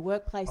in the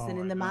workplace and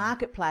in the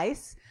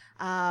marketplace,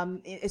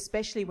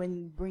 especially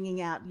when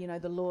bringing out,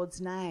 the Lord's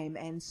name.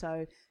 And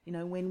so,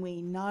 when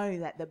we know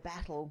that the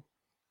battle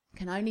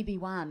can only be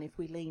won if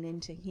we lean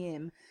into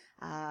him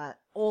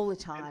all the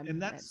time.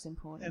 And that's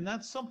important. And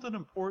that's something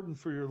important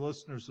for your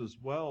listeners as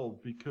well,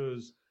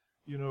 because,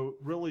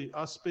 really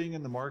us being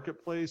in the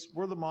marketplace,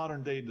 we're the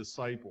modern day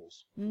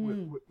disciples.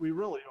 We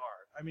really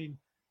are. I mean,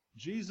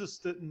 Jesus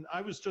didn't.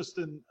 I was just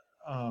in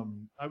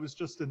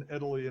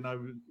Italy, and I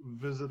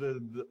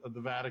visited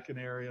the Vatican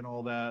area and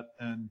all that,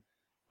 and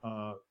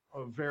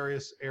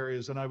various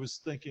areas. And I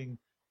was thinking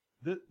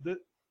that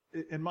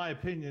in my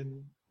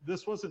opinion,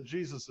 this wasn't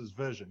Jesus's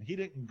vision. He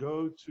didn't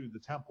go to the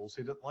temples.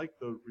 He didn't like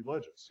the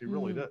religious. He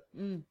really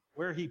didn't.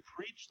 Where he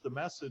preached the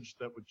message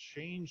that would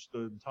change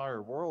the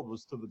entire world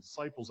was to the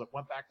disciples that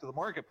went back to the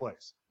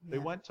marketplace. They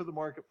went to the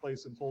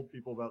marketplace and told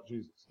people about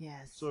Jesus.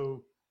 Yes.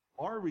 So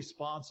our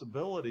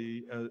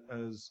responsibility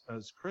as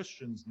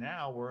Christians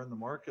now, we're in the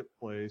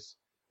marketplace,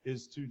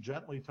 is to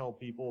gently tell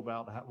people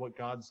about what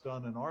God's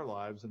done in our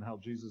lives and how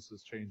Jesus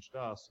has changed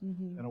us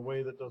in a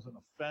way that doesn't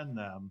offend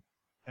them.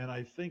 And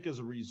I think as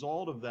a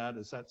result of that,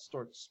 as that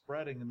starts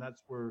spreading, and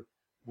that's where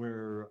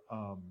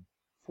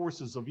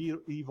forces of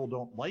evil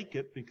don't like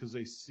it because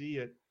they see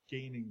it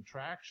gaining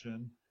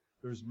traction.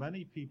 There's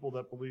many people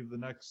that believe the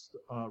next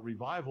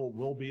revival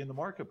will be in the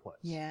marketplace.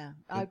 Yeah,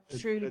 I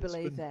truly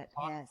believe that.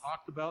 Yes,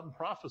 talked about and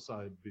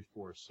prophesied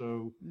before.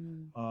 So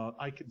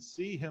I can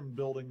see him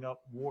building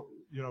up,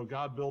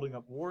 God building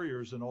up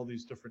warriors in all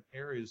these different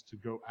areas to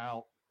go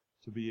out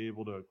to be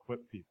able to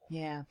equip people.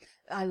 Yeah,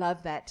 I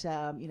love that.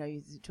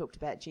 You talked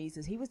about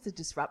Jesus. He was the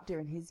disruptor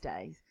in his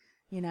days.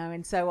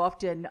 And so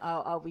often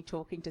I'll be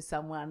talking to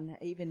someone,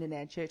 even in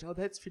our church, oh,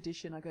 that's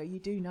tradition. I go, you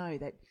do know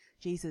that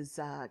Jesus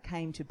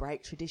came to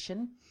break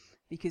tradition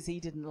because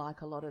he didn't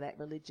like a lot of that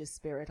religious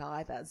spirit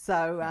either.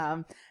 So,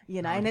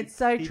 and it's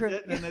so true.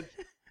 And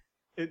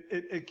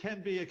it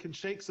can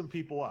shake some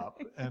people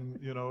up. And,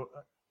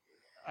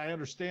 I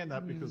understand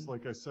that because,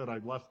 like I said, I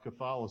left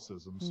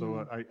Catholicism.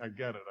 So I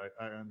get it.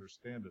 I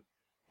understand it.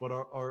 But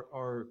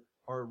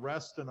our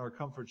rest and our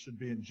comfort should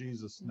be in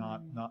Jesus,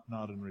 not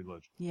in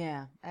religion.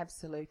 Yeah,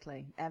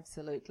 absolutely.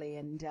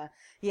 And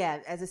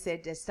as I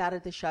said, I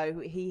started the show.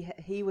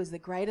 He was the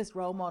greatest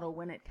role model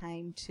when it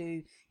came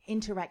to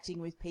interacting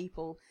with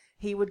people.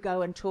 He would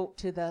go and talk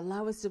to the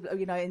lowest of,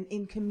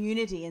 in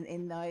community,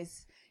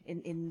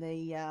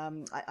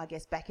 I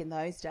guess back in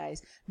those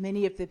days,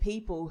 many of the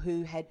people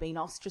who had been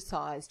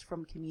ostracized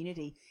from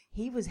community,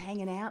 he was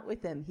hanging out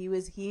with them. He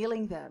was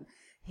healing them.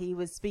 He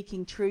was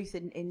speaking truth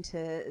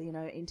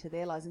into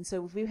their lives. And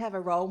so if we have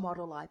a role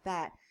model like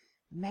that,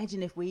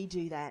 imagine if we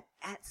do that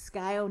at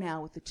scale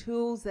now with the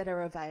tools that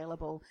are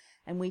available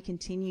and we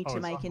continue to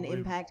make an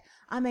impact.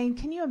 I mean,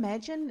 can you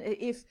imagine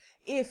if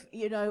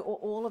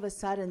all of a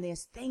sudden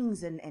there's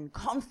things and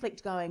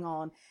conflict going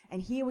on,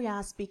 and here we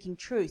are speaking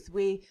truth.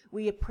 We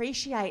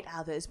appreciate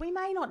others. We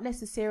may not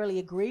necessarily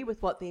agree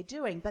with what they're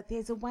doing, but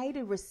there's a way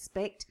to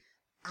respect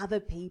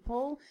other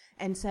people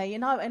and say,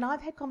 and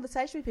I've had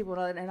conversations with people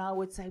and I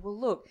would say, well,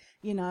 look,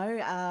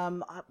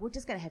 we're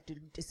just going to have to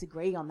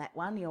disagree on that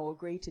one,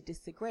 agree to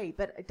disagree.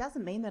 But it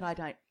doesn't mean that I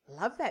don't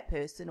love that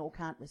person or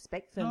can't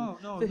respect them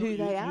for who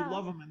they are. You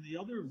love them. And the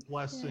other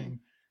blessing,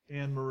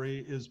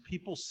 Anne-Marie, is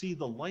people see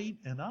the light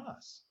in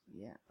us.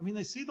 Yeah. I mean,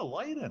 they see the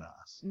light in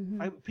us.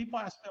 People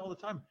ask me all the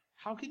time,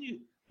 how can you,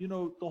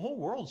 the whole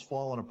world's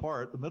falling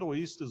apart. The Middle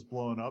East is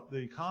blowing up. The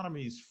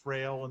economy's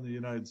frail in the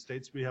United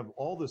States. We have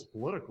all this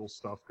political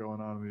stuff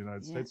going on in the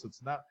United States.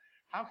 It's not,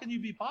 how can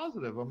you be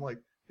positive? I'm like,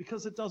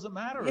 because it doesn't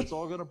matter. It's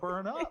all going to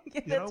burn up.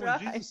 That's when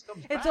right. Jesus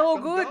comes it's back, all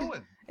I'm good.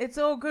 going. It's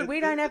all good. We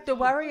don't have to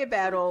worry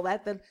about all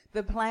that.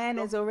 The plan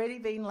has already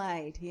been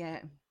laid. Yeah.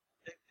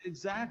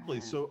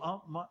 Exactly. So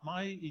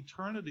my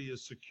eternity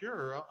is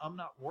secure. I'm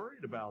not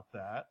worried about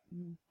that.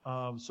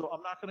 So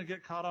I'm not going to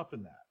get caught up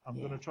in that. I'm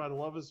going to try to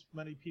love as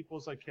many people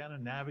as I can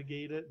and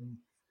navigate it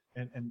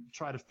and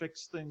try to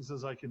fix things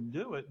as I can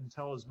do it and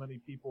tell as many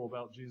people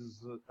about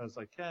Jesus as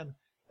I can.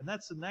 And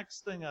that's the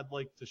next thing I'd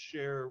like to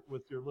share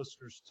with your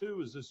listeners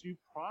too, is as you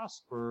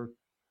prosper,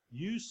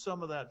 use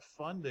some of that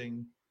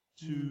funding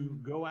to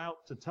go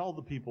out to tell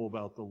the people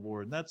about the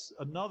Lord. And that's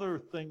another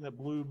thing that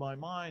blew my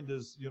mind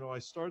is, I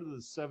started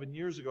this 7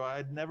 years ago. I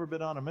had never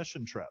been on a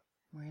mission trip.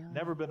 Really?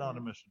 Never been on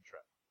a mission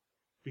trip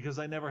because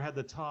I never had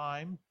the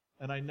time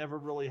and I never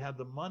really had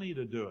the money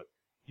to do it.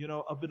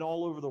 I've been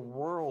all over the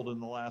world in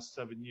the last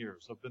 7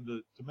 years. I've been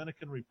to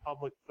Dominican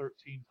Republic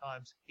 13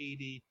 times,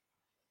 Haiti,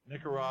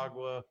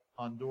 Nicaragua,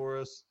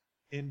 Honduras,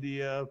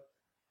 India.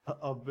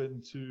 I've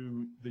been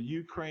to the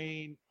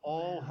Ukraine,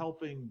 all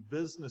helping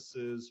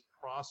businesses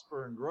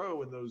prosper and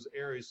grow in those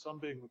areas, some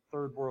being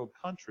third world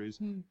countries,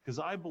 because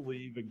I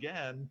believe,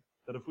 again,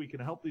 that if we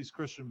can help these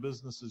Christian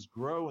businesses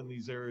grow in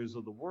these areas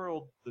of the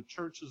world, the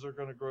churches are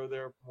going to grow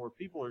there, more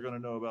people are going to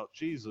know about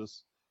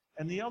Jesus.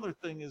 And the other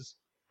thing is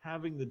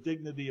having the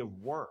dignity of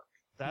work.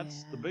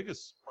 That's the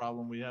biggest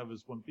problem we have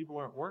is when people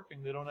aren't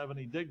working, they don't have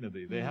any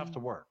dignity. They have to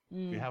work.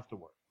 We have to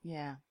work.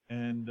 Yeah.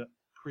 And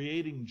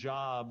creating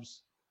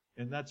jobs,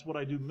 and that's what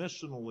I do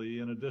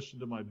missionally in addition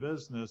to my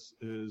business,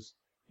 is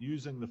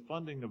using the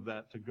funding of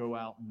that to go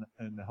out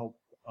and help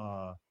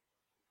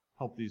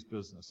help these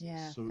businesses.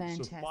 Yeah, so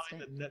fantastic.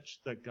 find a niche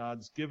that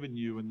God's given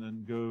you and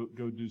then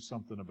go do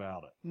something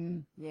about it.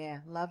 Yeah,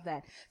 love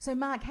that. So,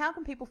 Mark, how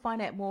can people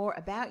find out more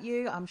about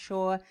you? I'm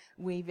sure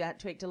we've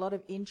tweaked a lot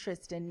of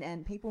interest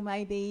and people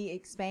may be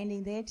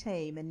expanding their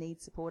team and need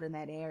support in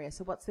that area.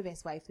 So what's the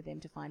best way for them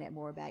to find out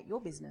more about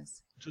your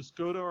business? Just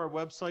go to our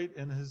website,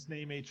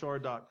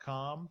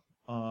 inhisnamehr.com.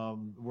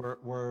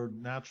 We're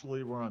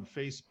on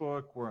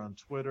Facebook, we're on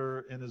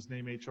Twitter,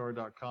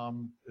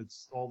 inhisnamehr.com.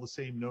 It's all the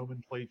same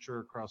nomenclature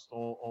across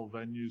all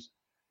venues.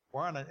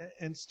 We're on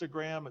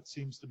Instagram. It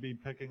seems to be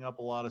picking up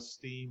a lot of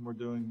steam. We're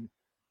doing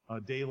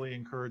daily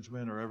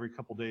encouragement, or every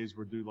couple days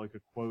we're doing like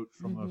a quote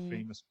from a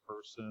famous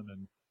person,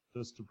 and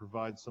just to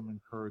provide some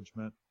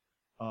encouragement.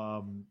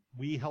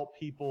 We help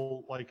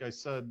people, like I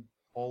said,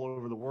 all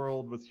over the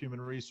world with human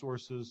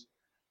resources.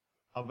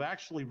 I've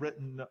actually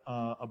written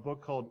a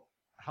book called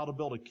How to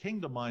Build a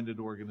Kingdom-Minded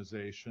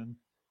Organization,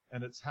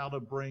 and it's how to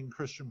bring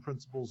Christian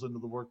principles into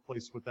the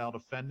workplace without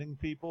offending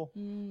people.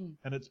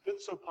 And it's been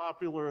so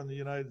popular in the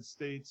United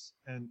States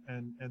and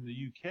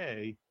the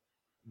UK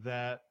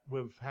that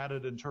we've had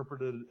it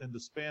interpreted into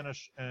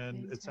Spanish, and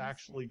Fantastic. It's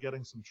actually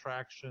getting some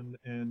traction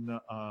in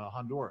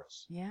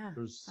Honduras. Yeah,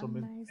 There's some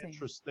amazing.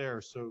 interest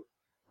there. So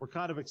we're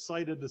kind of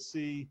excited to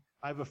see.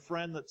 I have a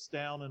friend that's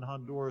down in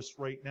Honduras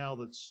right now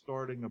that's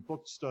starting a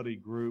book study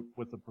group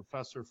with a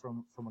professor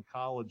from a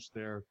college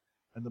there.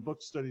 And the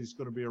book study is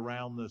going to be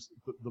around the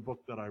book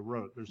that I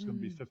wrote. There's going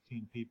to be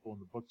 15 people in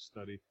the book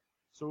study.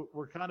 So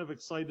we're kind of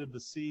excited to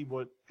see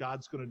what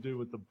God's going to do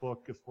with the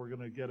book, if we're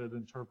going to get it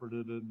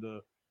interpreted into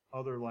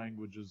other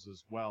languages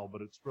as well.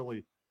 But it's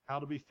really how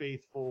to be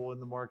faithful in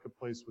the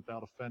marketplace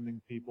without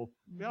offending people.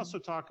 We also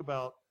talk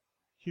about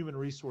human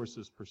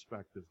resources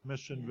perspective,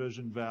 mission,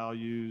 vision,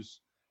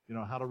 values,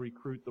 how to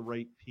recruit the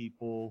right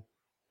people.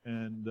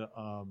 And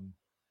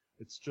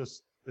it's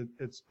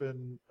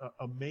been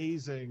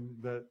amazing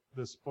that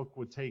this book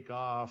would take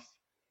off.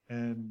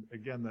 And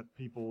again, that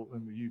people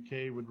in the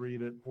UK would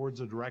read it.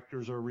 Boards of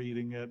directors are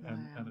reading it,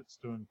 and it's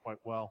doing quite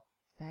well.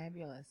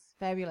 Fabulous.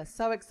 Fabulous.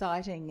 So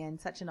exciting, and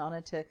such an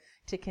honor to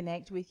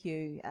connect with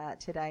you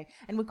today.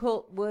 And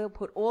we'll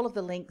put all of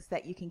the links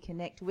that you can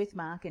connect with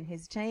Mark and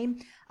his team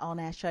on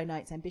our show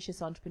notes,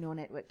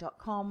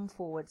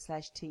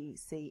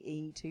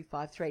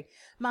 ambitiousentrepreneurnetwork.com/TCE253.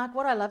 Mark,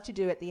 what I love to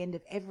do at the end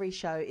of every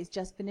show is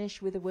just finish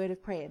with a word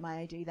of prayer.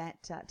 May I do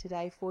that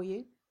today for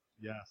you?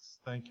 Yes.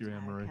 Thank you,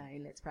 Anne-Marie.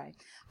 Okay, let's pray.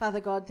 Father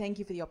God, thank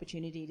you for the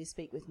opportunity to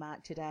speak with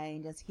Mark today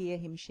and just hear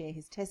him share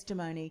his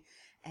testimony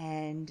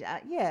and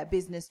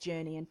business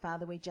journey. And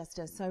Father, we just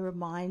are so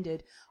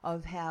reminded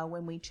of how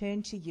when we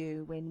turn to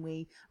you, when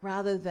we,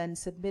 rather than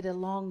submit a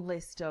long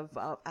list of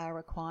our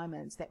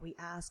requirements, that we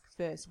ask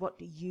first, what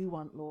do you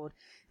want, Lord?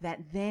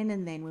 That then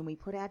and then when we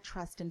put our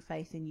trust and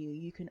faith in you,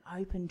 you can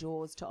open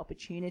doors to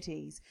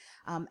opportunities,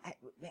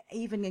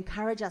 even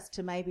encourage us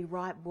to maybe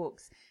write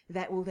books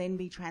that will then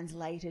be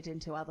translated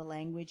into other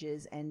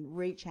languages and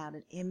reach out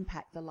and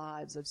impact the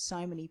lives of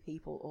so many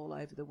people all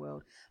over the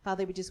world.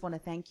 Father, we just want to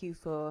thank you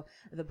for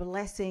the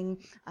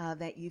blessing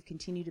that you've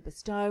continued to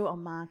bestow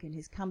on Mark and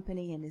his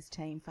company and his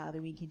team.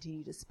 Father, we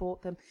continue to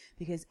support them,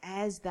 because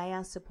as they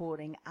are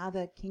supporting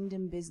other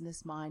kingdom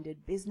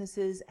business-minded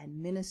businesses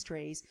and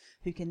ministries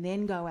who can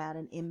then go out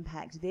and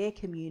impact their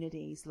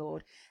communities,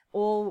 Lord,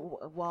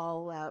 all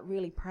while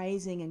really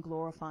praising and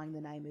glorifying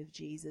the name of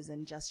Jesus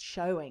and just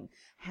showing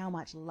how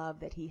much love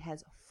that he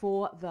has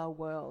for the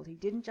world. He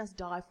didn't just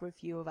die for a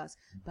few of us,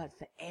 but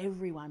for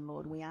everyone,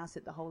 Lord. We ask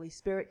that the Holy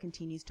Spirit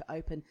continues to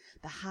open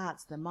the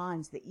hearts, the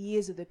minds, the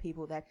ears of the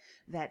people that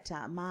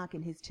Mark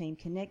and his team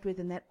connect with,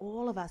 and that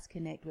all of us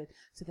connect with,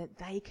 so that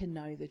they can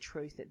know the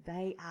truth, that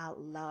they are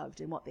loved,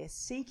 and what they're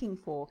seeking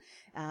for,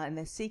 and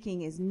their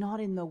seeking is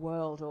not in the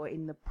world or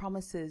in the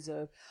promises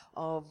of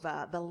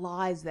the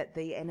lies that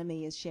the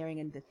enemy is sharing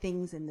and the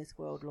things in this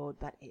world, Lord,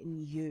 but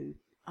in you.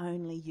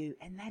 Only you.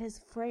 And that is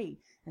free,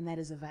 and that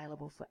is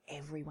available for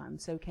everyone.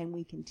 So can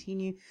we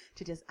continue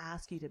to just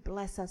ask you to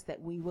bless us,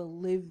 that we will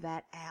live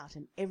that out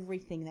in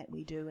everything that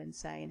we do and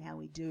say and how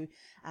we do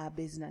our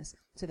business,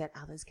 so that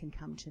others can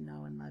come to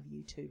know and love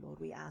you too,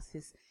 Lord. We ask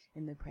this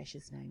in the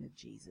precious name of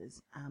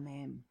Jesus.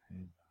 Amen.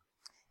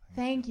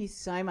 Thank you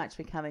so much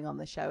for coming on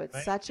the show.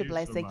 It's such a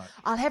blessing. So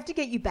I'll have to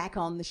get you back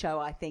on the show,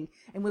 I think,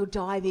 and we'll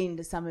dive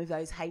into some of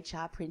those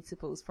HR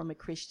principles from a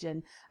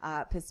Christian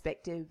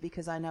perspective,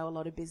 because I know a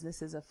lot of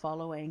businesses are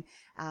following,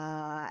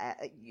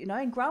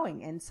 and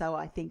growing. And so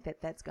I think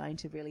that that's going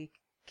to really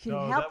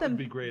help them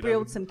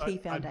build some key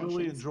foundations. I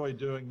really enjoy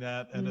doing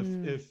that.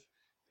 And if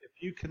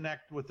you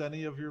connect with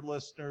any of your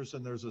listeners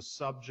and there's a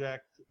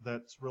subject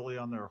that's really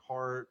on their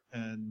heart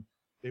and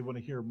they want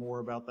to hear more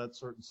about that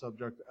certain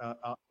subject,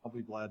 I'll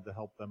be glad to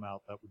help them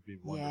out. That would be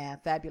wonderful. Yeah,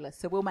 fabulous.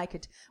 So we'll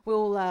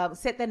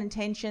set that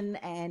intention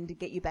and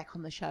get you back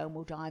on the show, and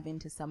we'll dive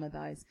into some of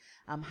those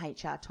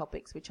HR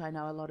topics, which I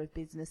know a lot of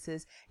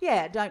businesses,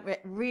 don't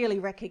really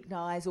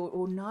recognize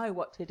or know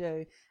what to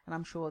do. And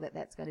I'm sure that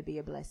that's going to be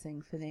a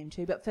blessing for them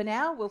too. But for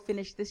now, we'll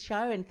finish this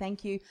show, and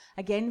thank you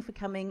again for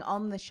coming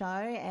on the show.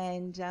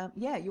 And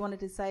you wanted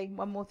to say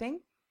one more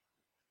thing?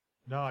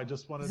 No, I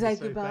just wanted say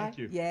to say goodbye. thank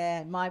you.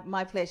 Yeah,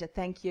 my pleasure.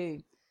 Thank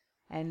you.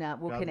 And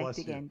we'll God connect bless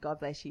you. again. God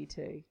bless you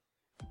too.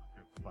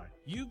 Bye.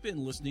 You've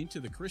been listening to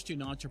the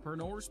Christian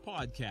Entrepreneurs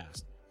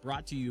Podcast,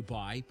 brought to you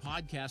by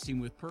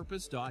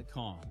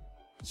podcastingwithpurpose.com.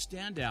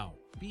 Stand out,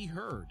 be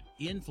heard,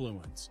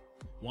 influence.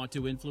 Want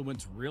to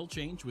influence real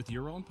change with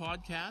your own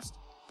podcast?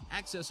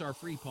 Access our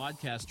free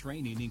podcast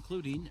training,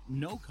 including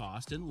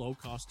no-cost and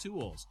low-cost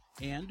tools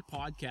and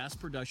podcast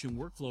production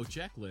workflow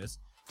checklists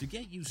to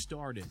get you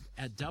started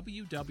at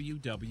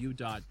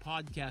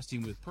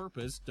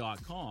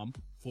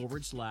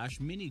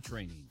www.podcastingwithpurpose.com/mini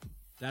training.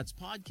 That's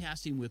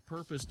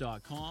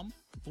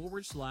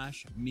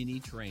podcastingwithpurpose.com/mini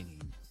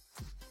training.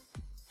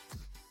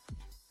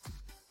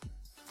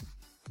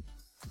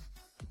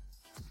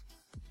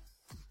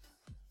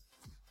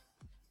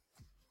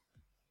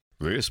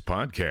 This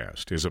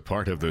podcast is a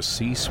part of the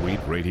C-Suite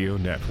Radio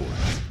Network.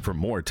 For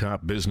more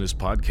top business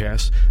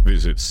podcasts,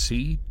 visit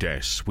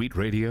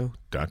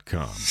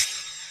c-suiteradio.com.